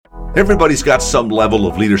Everybody's got some level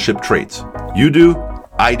of leadership traits. You do,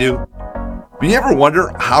 I do. But you ever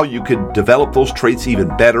wonder how you could develop those traits even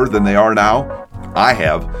better than they are now? I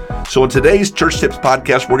have. So in today's Church Tips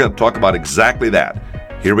podcast, we're going to talk about exactly that.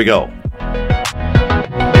 Here we go.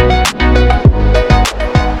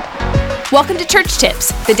 Welcome to Church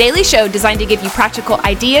Tips, the daily show designed to give you practical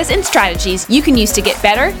ideas and strategies you can use to get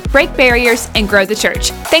better, break barriers, and grow the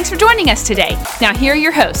church. Thanks for joining us today. Now here are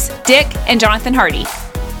your hosts, Dick and Jonathan Hardy.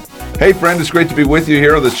 Hey friend, it's great to be with you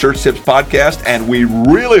here on the Church Tips podcast, and we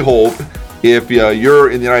really hope if you're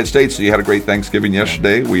in the United States, so you had a great Thanksgiving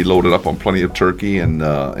yesterday. We loaded up on plenty of turkey and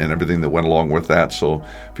everything that went along with that. So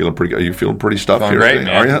feeling pretty. Are you feeling pretty stuffed feeling here? Great, today?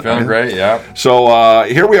 man. Are you? Feeling great, yeah. So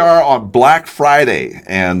here we are on Black Friday,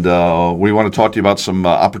 and we want to talk to you about some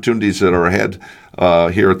opportunities that are ahead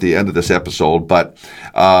here at the end of this episode. But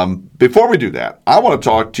before we do that, I want to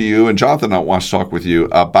talk to you, and Jonathan wants to talk with you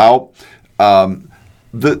about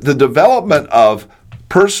the development of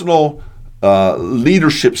personal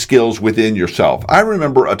leadership skills within yourself. I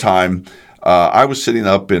remember a time I was sitting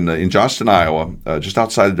up in Johnston, Iowa, just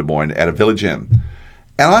outside of Des Moines at a Village Inn,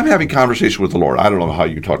 and I'm having conversation with the Lord. I don't know how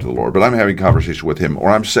you talk to the Lord, but I'm having conversation with Him, or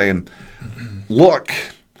I'm saying, look,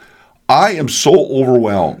 I am so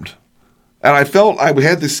overwhelmed. And I felt I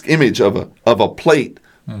had this image of a plate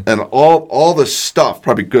and all this stuff,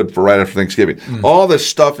 probably good for right after Thanksgiving, all this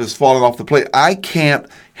stuff is falling off the plate. I can't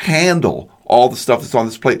handle all the stuff that's on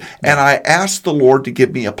this plate. And I asked the Lord to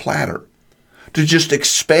give me a platter, to just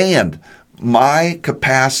expand my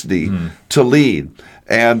capacity to lead.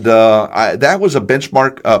 And that was a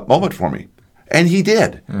benchmark moment for me. And He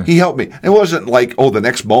did. He helped me. It wasn't like, the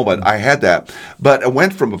next moment I had that. But it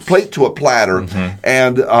went from a plate to a platter.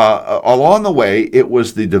 And along the way, it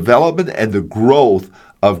was the development and the growth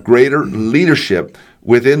of greater leadership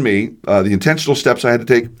within me, the intentional steps I had to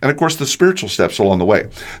take, and of course the spiritual steps along the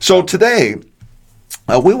way. So today,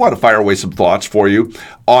 we want to fire away some thoughts for you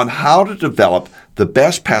on how to develop the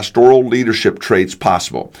best pastoral leadership traits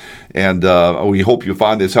possible. And we hope you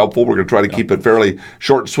find this helpful. We're going to try to keep it fairly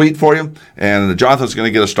short and sweet for you. And Jonathan's going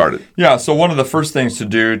to get us started. Yeah, so one of the first things to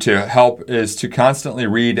do to help is to constantly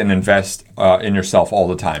read and invest in yourself all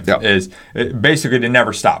the time. Is basically to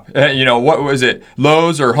never stop. What was it?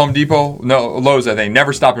 Lowe's or Home Depot? No, Lowe's, I think.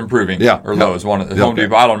 Never stop improving. Or Lowe's. Home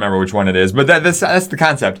Depot. I don't remember which one it is. But that's the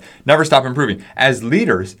concept. Never stop improving. As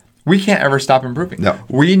leaders, we can't ever stop improving. No.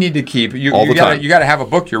 We need to keep you got to have a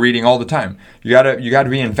book you're reading all the time. You got to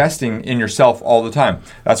be investing in yourself all the time.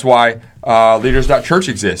 That's why Leaders.Church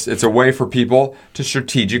exists. It's a way for people to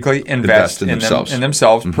strategically invest in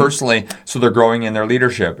themselves personally, so they're growing in their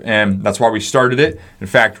leadership. And that's why we started it. In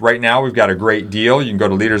fact, right now we've got a great deal. You can go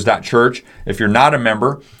to Leaders.Church. If you're not a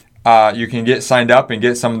member, you can get signed up and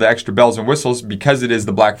get some of the extra bells and whistles because it is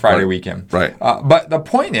the Black Friday weekend. Right. But the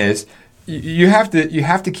point is, you have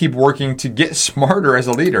to keep working to get smarter as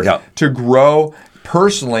a leader, to grow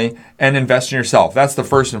personally and invest in yourself. That's the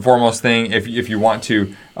first and foremost thing. If you want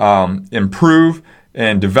to improve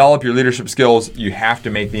and develop your leadership skills, you have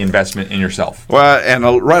to make the investment in yourself. Well,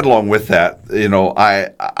 and right along with that,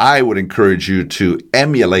 I would encourage you to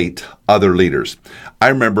emulate other leaders. I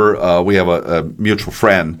remember we have a mutual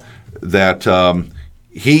friend that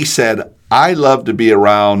he said, I love to be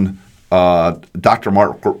around Dr.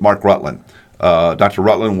 Mark Rutland. Dr.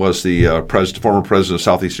 Rutland was the former president of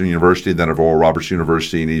Southeastern University, then of Oral Roberts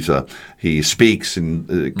University, and he speaks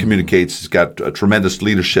and communicates. He's got tremendous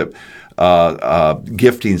leadership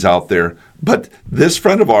giftings out there. But this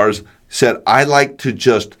friend of ours said, I like to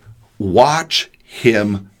just watch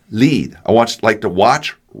him lead. Like to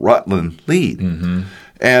watch Rutland lead.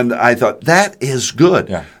 And I thought, that is good.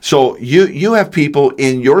 Yeah. So you have people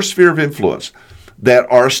in your sphere of influence that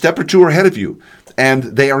are a step or two ahead of you, and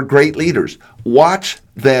they are great leaders. Watch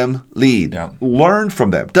them lead. Yeah. Learn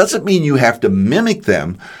from them. Doesn't mean you have to mimic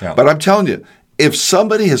them, but I'm telling you, if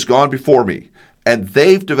somebody has gone before me and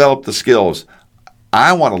they've developed the skills,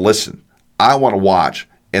 I want to listen. I want to watch.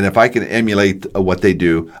 And if I can emulate what they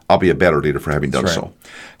do, I'll be a better leader for having done so.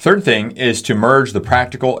 Third thing is to merge the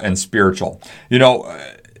practical and spiritual.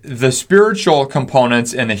 The spiritual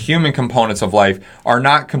components and the human components of life are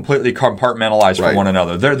not completely compartmentalized from one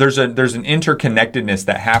another. There's an interconnectedness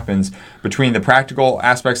that happens between the practical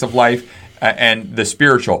aspects of life and the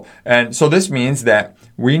spiritual. And so this means that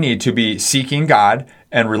we need to be seeking God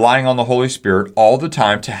and relying on the Holy Spirit all the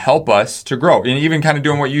time to help us to grow. And even kind of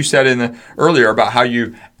doing what you said earlier about how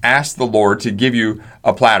you asked the Lord to give you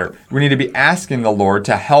a platter. We need to be asking the Lord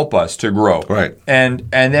to help us to grow. Right. And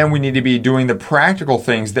then we need to be doing the practical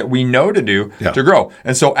things that we know to do to grow.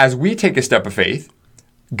 And so as we take a step of faith,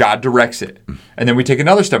 God directs it. And then we take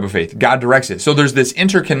another step of faith. God directs it. So there's this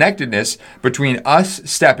interconnectedness between us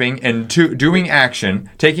stepping and doing action,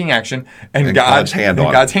 taking action, and God's hand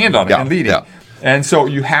on it and leading. Yeah. And so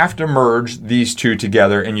you have to merge these two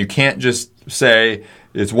together, and you can't just say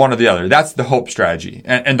it's one or the other. That's the hope strategy.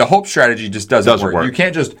 And the hope strategy just doesn't work. You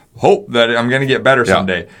can't just hope that I'm going to get better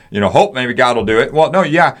someday. Hope maybe God will do it. Well, no,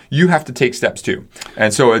 you have to take steps too.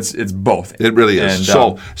 And so it's both. It really is. And,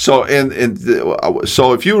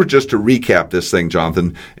 so if you were just to recap this thing,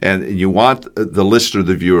 Jonathan, and you want the listener,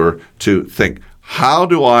 the viewer, to think, how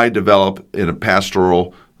do I develop in a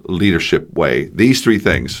pastoral leadership way these three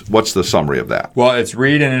things? What's the summary of that? Well, it's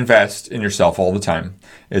read and invest in yourself all the time.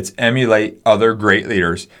 It's emulate other great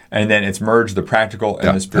leaders, and then it's merge the practical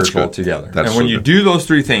and the spiritual together. And when you do those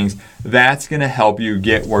three things, that's going to help you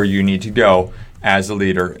get where you need to go as a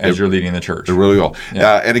leader, as you're leading the church. It really will.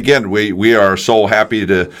 Yeah. And again, we are so happy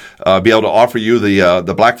to be able to offer you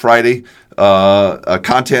the Black Friday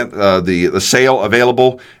content, the sale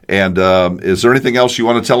available. And is there anything else you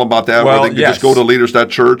want to tell them about that? Well, where they can just go to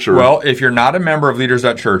leaders.church? Well, if you're not a member of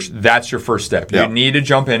leaders.church, that's your first step. You need to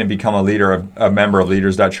jump in and become a member of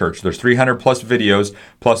leaders.church. There's 300 plus videos,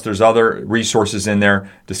 plus there's other resources in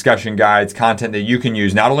there, discussion guides, content that you can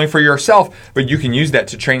use, not only for yourself, but you can use that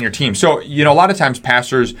to train your team. So, a lot of times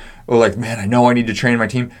pastors are like, man, I know I need to train my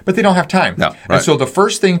team, but they don't have time. No, right. And so the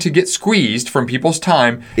first thing to get squeezed from people's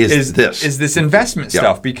time is this investment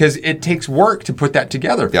stuff, because it takes work to put that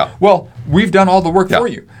together. Yeah. Well, we've done all the work for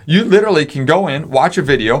you. You literally can go in, watch a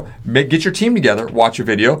video, get your team together, watch a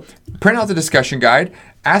video, print out the discussion guide,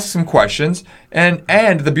 ask some questions, and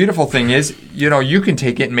the beautiful thing is, you can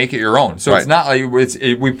take it and make it your own. So it's not like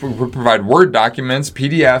we provide Word documents,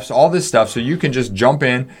 PDFs, all this stuff, so you can just jump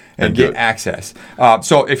in and get access.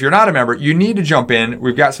 So if you're not a member, you need to jump in.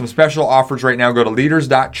 We've got some special offers right now. Go to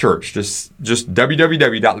leaders.church, just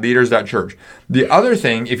www.leaders.church. The other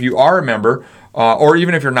thing, if you are a member, or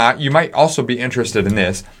even if you're not, you might also be interested in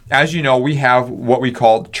this. As you know, we have what we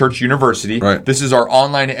call Church University. Right. This is our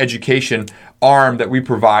online education arm that we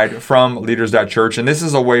provide from Leaders.Church, and this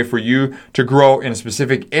is a way for you to grow in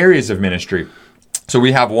specific areas of ministry. So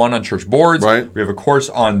we have one on church boards. Right. We have a course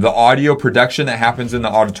on the audio production that happens in the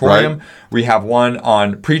auditorium. Right. We have one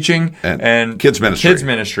on preaching and kids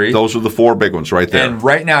ministry. Those are the four big ones right there. And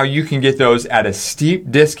right now you can get those at a steep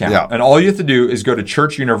discount. Yeah. And all you have to do is go to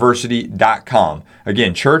churchuniversity.com.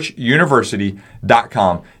 Again,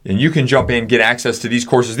 churchuniversity.com. And you can jump in, get access to these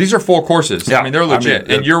courses. These are full courses. Yeah. They're legit.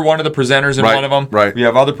 And you're one of the presenters in one of them. Right. We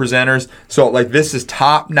have other presenters. So this is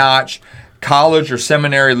top-notch college or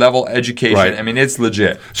seminary level education. Right. It's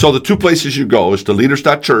legit. So the two places you go is to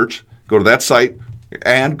leaders.church, go to that site,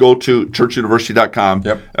 and go to churchuniversity.com.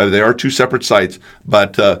 Yep. They are two separate sites,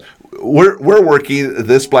 but we're working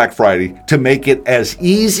this Black Friday to make it as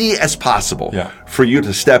easy as possible for you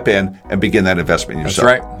to step in and begin that investment in yourself.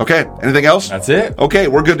 That's right. Okay, anything else? That's it. Okay,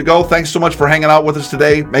 we're good to go. Thanks so much for hanging out with us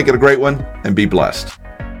today. Make it a great one, and be blessed.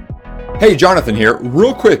 Hey, Jonathan here.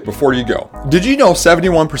 Real quick before you go. Did you know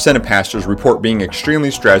 71% of pastors report being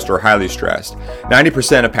extremely stressed or highly stressed?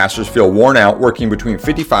 90% of pastors feel worn out working between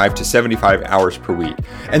 55 to 75 hours per week.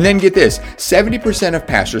 And then get this, 70% of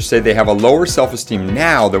pastors say they have a lower self-esteem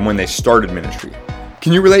now than when they started ministry.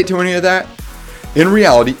 Can you relate to any of that? In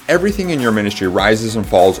reality, everything in your ministry rises and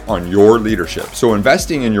falls on your leadership. So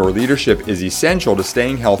investing in your leadership is essential to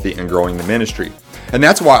staying healthy and growing the ministry. And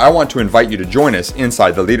that's why I want to invite you to join us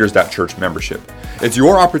inside the Leaders.Church membership. It's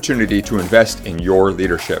your opportunity to invest in your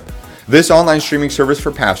leadership. This online streaming service for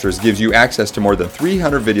pastors gives you access to more than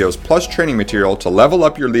 300 videos plus training material to level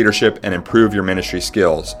up your leadership and improve your ministry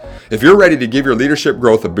skills. If you're ready to give your leadership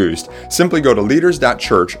growth a boost, simply go to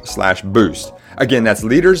leaders.church/boost. Again, that's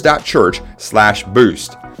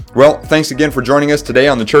leaders.church/boost. Well, thanks again for joining us today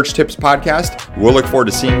on the Church Tips Podcast. We'll look forward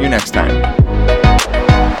to seeing you next time.